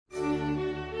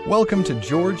Welcome to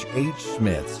George H.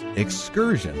 Smith's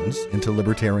Excursions into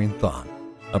Libertarian Thought,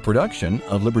 a production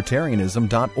of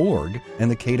Libertarianism.org and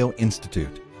the Cato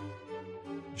Institute.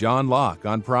 John Locke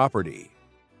on property.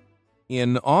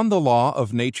 In On the Law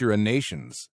of Nature and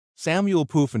Nations, Samuel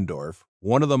Pufendorf,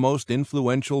 one of the most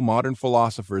influential modern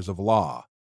philosophers of law,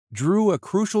 drew a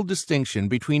crucial distinction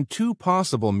between two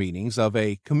possible meanings of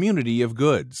a community of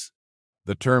goods.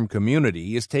 The term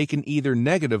community is taken either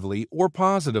negatively or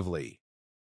positively.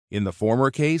 In the former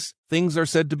case, things are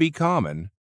said to be common,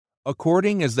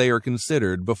 according as they are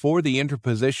considered before the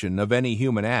interposition of any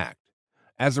human act,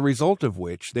 as a result of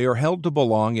which they are held to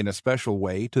belong in a special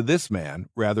way to this man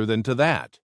rather than to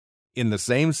that. In the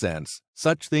same sense,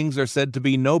 such things are said to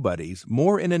be nobodies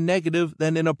more in a negative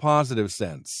than in a positive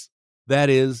sense. That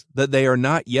is, that they are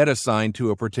not yet assigned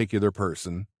to a particular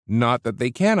person, not that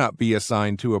they cannot be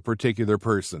assigned to a particular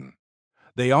person.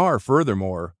 They are,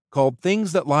 furthermore, called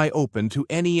things that lie open to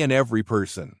any and every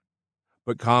person.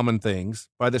 But common things,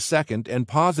 by the second and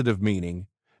positive meaning,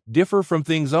 differ from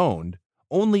things owned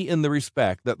only in the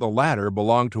respect that the latter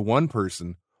belong to one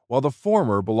person, while the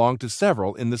former belong to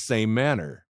several in the same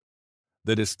manner.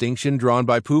 The distinction drawn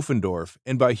by Pufendorf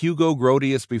and by Hugo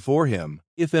Grotius before him,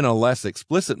 if in a less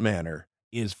explicit manner,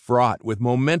 is fraught with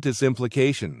momentous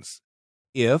implications.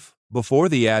 If, before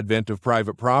the advent of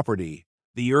private property,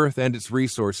 the earth and its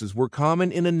resources were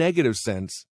common in a negative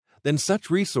sense, then such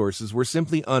resources were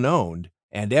simply unowned,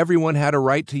 and everyone had a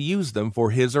right to use them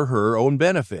for his or her own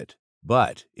benefit.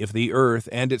 But if the earth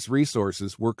and its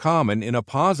resources were common in a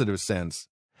positive sense,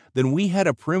 then we had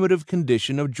a primitive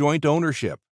condition of joint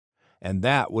ownership, and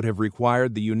that would have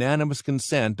required the unanimous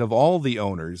consent of all the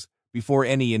owners before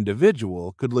any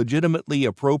individual could legitimately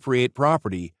appropriate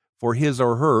property for his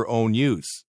or her own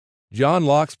use. John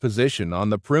Locke's position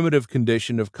on the primitive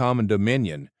condition of common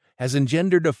dominion has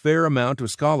engendered a fair amount of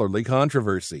scholarly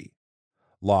controversy.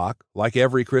 Locke, like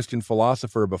every Christian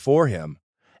philosopher before him,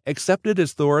 accepted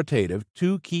as authoritative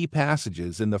two key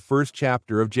passages in the first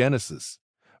chapter of Genesis,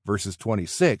 verses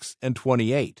 26 and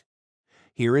 28.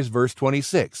 Here is verse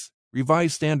 26,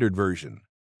 Revised Standard Version.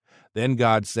 Then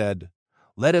God said,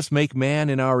 "Let us make man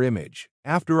in our image,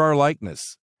 after our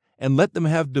likeness, and let them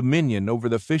have dominion over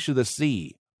the fish of the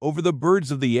sea, over the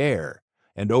birds of the air,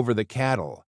 and over the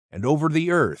cattle, and over the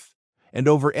earth, and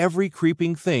over every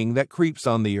creeping thing that creeps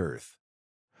on the earth."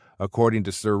 According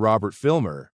to Sir Robert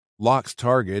Filmer, Locke's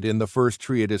target in the first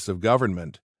treatise of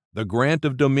government, the grant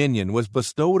of dominion was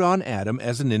bestowed on Adam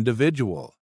as an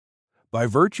individual. By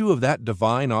virtue of that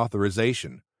divine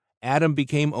authorization, Adam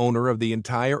became owner of the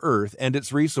entire earth and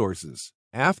its resources,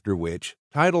 after which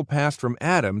title passed from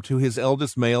Adam to his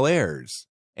eldest male heirs.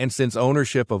 And since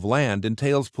ownership of land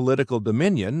entails political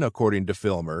dominion, according to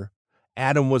Filmer,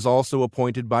 Adam was also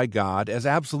appointed by God as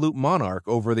absolute monarch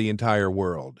over the entire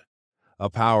world, a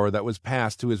power that was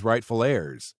passed to his rightful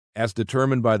heirs, as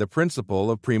determined by the principle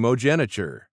of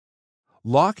primogeniture.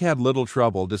 Locke had little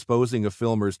trouble disposing of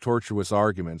Filmer's tortuous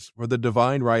arguments for the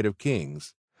divine right of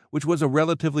kings, which was a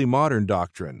relatively modern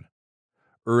doctrine.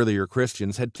 Earlier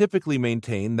Christians had typically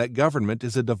maintained that government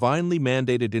is a divinely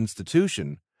mandated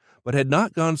institution, but had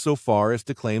not gone so far as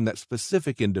to claim that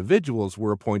specific individuals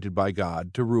were appointed by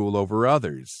God to rule over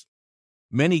others.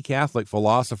 Many Catholic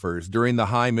philosophers during the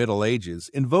High Middle Ages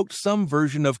invoked some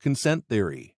version of consent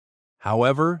theory.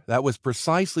 However, that was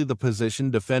precisely the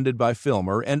position defended by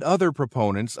Filmer and other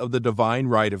proponents of the divine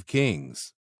right of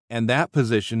kings. And that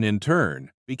position, in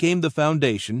turn, became the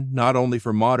foundation not only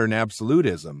for modern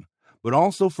absolutism, but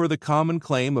also for the common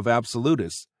claim of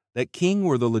absolutists that kings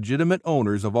were the legitimate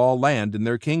owners of all land in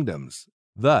their kingdoms.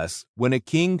 Thus, when a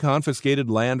king confiscated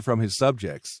land from his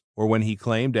subjects, or when he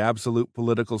claimed absolute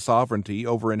political sovereignty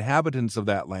over inhabitants of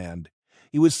that land,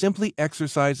 he was simply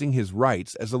exercising his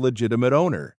rights as a legitimate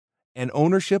owner, an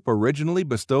ownership originally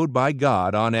bestowed by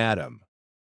God on Adam.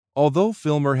 Although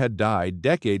Filmer had died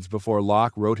decades before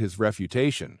Locke wrote his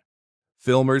refutation,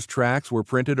 Filmer's tracts were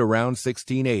printed around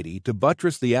 1680 to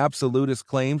buttress the absolutist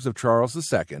claims of Charles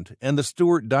II and the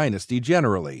Stuart dynasty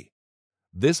generally.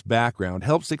 This background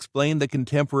helps explain the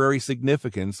contemporary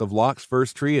significance of Locke's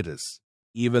first treatise,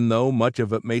 even though much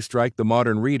of it may strike the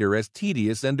modern reader as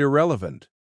tedious and irrelevant.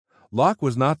 Locke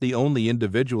was not the only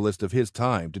individualist of his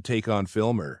time to take on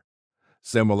Filmer.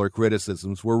 Similar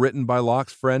criticisms were written by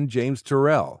Locke's friend James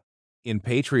Turrell in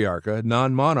Patriarcha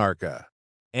non Monarcha,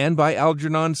 and by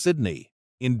Algernon Sidney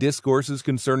in Discourses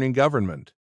Concerning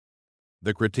Government.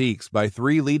 The critiques by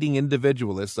three leading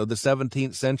individualists of the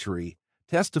 17th century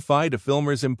testify to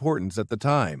Filmer's importance at the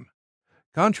time.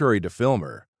 Contrary to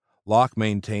Filmer, Locke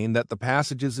maintained that the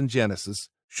passages in Genesis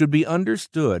should be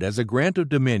understood as a grant of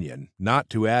dominion not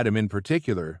to Adam in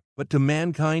particular, but to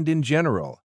mankind in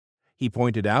general. He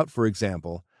pointed out, for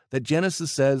example, that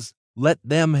Genesis says, "Let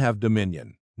them have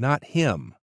dominion," not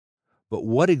him. But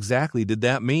what exactly did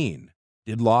that mean?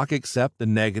 Did Locke accept the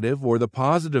negative or the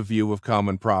positive view of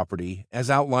common property as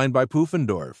outlined by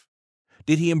Pufendorf?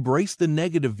 Did he embrace the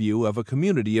negative view of a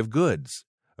community of goods,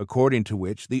 according to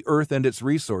which the earth and its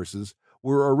resources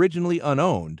were originally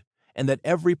unowned, and that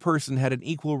every person had an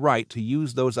equal right to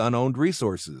use those unowned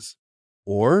resources?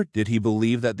 Or did he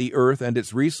believe that the earth and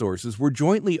its resources were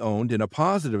jointly owned in a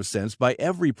positive sense by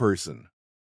every person?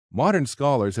 Modern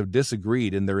scholars have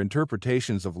disagreed in their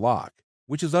interpretations of Locke,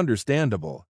 which is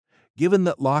understandable, given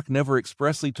that Locke never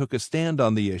expressly took a stand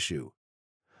on the issue.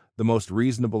 The most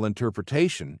reasonable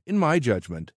interpretation, in my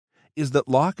judgment, is that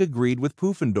Locke agreed with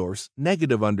Pufendorf's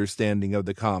negative understanding of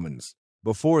the commons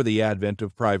before the advent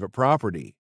of private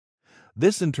property.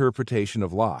 This interpretation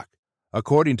of Locke,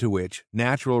 according to which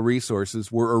natural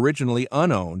resources were originally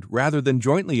unowned rather than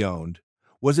jointly owned,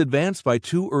 was advanced by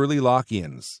two early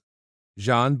Lockeans,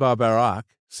 Jean Barbeyrac,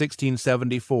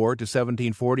 1674 to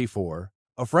 1744,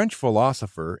 a French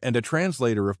philosopher and a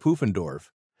translator of Pufendorf,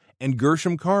 and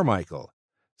Gershom Carmichael,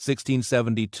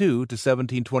 1672 to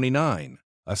 1729,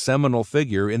 a seminal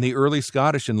figure in the early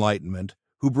Scottish Enlightenment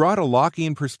who brought a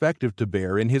Lockean perspective to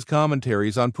bear in his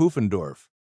commentaries on Pufendorf.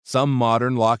 Some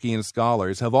modern Lockean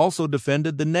scholars have also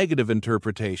defended the negative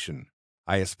interpretation.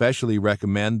 I especially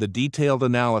recommend the detailed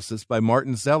analysis by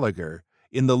Martin Seliger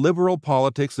in The Liberal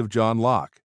Politics of John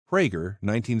Locke, Prager,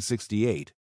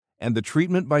 1968, and the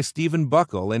treatment by Stephen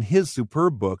Buckle in his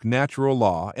superb book Natural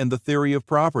Law and the Theory of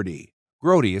Property,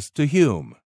 Grotius to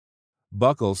Hume.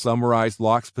 Buckle summarized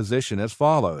Locke's position as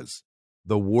follows: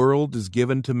 "The world is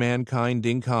given to mankind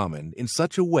in common in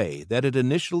such a way that it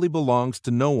initially belongs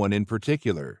to no one in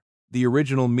particular, the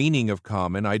original meaning of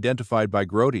common identified by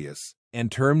Grotius,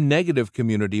 and termed negative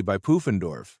community by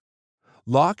Pufendorf.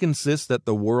 Locke insists that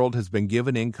the world has been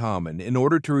given in common in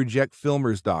order to reject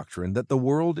Filmer's doctrine that the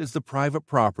world is the private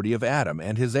property of Adam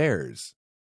and his heirs."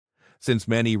 Since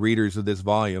many readers of this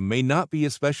volume may not be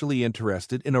especially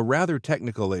interested in a rather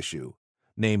technical issue,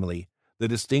 namely, the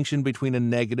distinction between a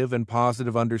negative and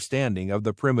positive understanding of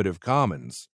the primitive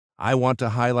commons, I want to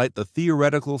highlight the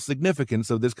theoretical significance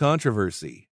of this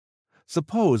controversy.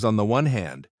 Suppose, on the one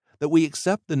hand, that we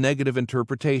accept the negative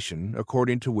interpretation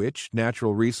according to which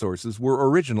natural resources were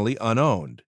originally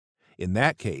unowned. In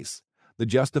that case, the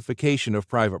justification of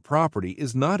private property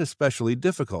is not especially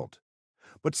difficult.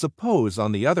 But suppose,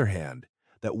 on the other hand,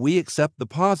 that we accept the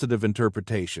positive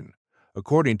interpretation,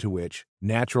 according to which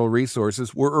natural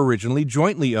resources were originally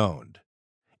jointly owned.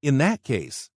 In that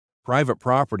case, private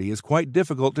property is quite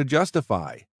difficult to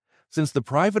justify, since the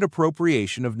private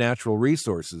appropriation of natural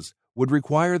resources would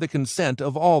require the consent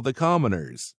of all the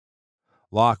commoners.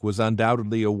 Locke was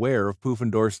undoubtedly aware of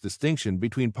Pufendorf's distinction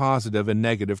between positive and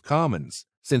negative commons,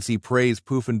 since he praised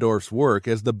Pufendorf's work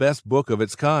as the best book of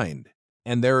its kind,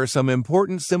 and there are some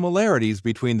important similarities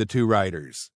between the two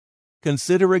writers.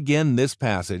 Consider again this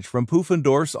passage from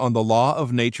Pufendorf's On the Law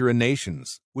of Nature and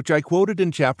Nations, which I quoted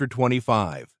in Chapter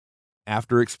 25.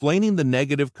 After explaining the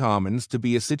negative commons to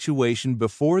be a situation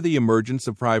before the emergence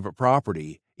of private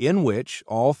property, in which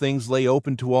all things lay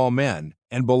open to all men,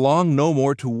 and belong no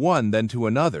more to one than to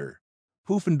another,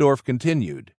 Pufendorf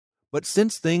continued, "But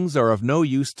since things are of no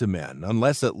use to men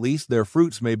unless at least their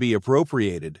fruits may be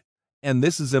appropriated, and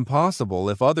this is impossible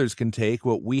if others can take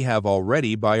what we have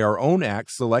already by our own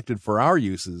acts selected for our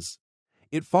uses,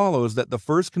 it follows that the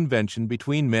first convention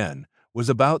between men was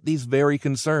about these very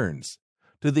concerns,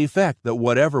 to the effect that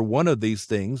whatever one of these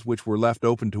things which were left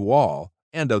open to all,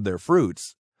 and of their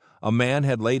fruits, a man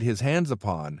had laid his hands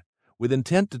upon, with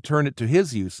intent to turn it to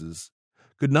his uses,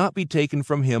 could not be taken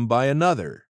from him by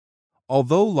another."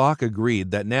 Although Locke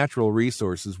agreed that natural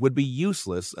resources would be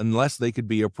useless unless they could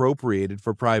be appropriated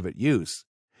for private use,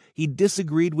 he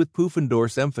disagreed with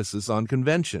Pufendorf's emphasis on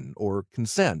convention, or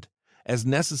consent, as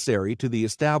necessary to the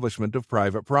establishment of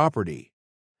private property.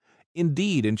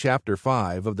 Indeed, in Chapter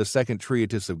 5 of the Second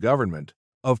Treatise of Government,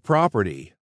 of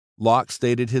Property, Locke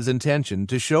stated his intention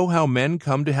to show how men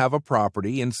come to have a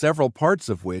property in several parts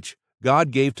of which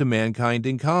God gave to mankind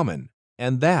in common,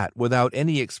 and that without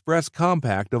any express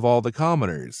compact of all the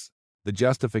commoners. The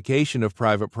justification of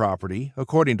private property,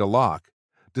 according to Locke,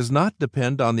 does not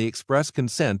depend on the express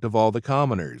consent of all the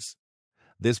commoners.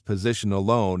 This position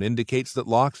alone indicates that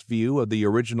Locke's view of the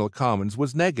original commons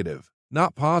was negative,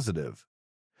 not positive.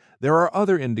 There are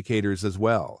other indicators as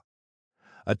well.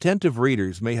 Attentive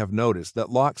readers may have noticed that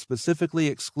Locke specifically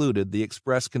excluded the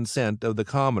express consent of the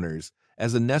commoners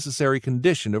as a necessary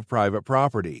condition of private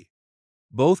property.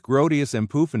 Both Grotius and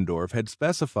Pufendorf had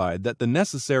specified that the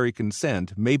necessary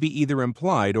consent may be either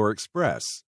implied or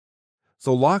express.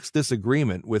 So Locke's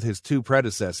disagreement with his two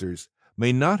predecessors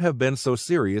may not have been so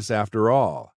serious after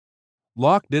all.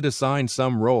 Locke did assign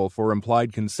some role for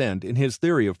implied consent in his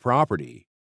theory of property,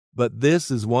 but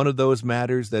this is one of those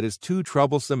matters that is too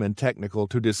troublesome and technical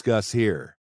to discuss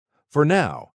here. For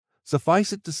now,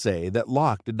 suffice it to say that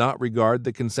Locke did not regard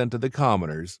the consent of the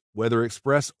commoners, whether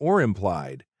express or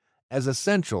implied, as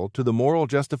essential to the moral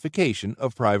justification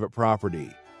of private property.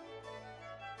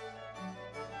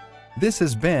 This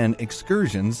has been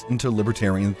Excursions into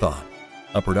Libertarian Thought,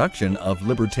 a production of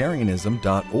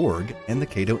Libertarianism.org and the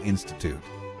Cato Institute.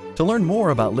 To learn more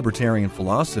about libertarian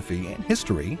philosophy and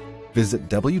history, visit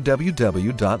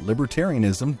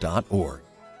www.libertarianism.org.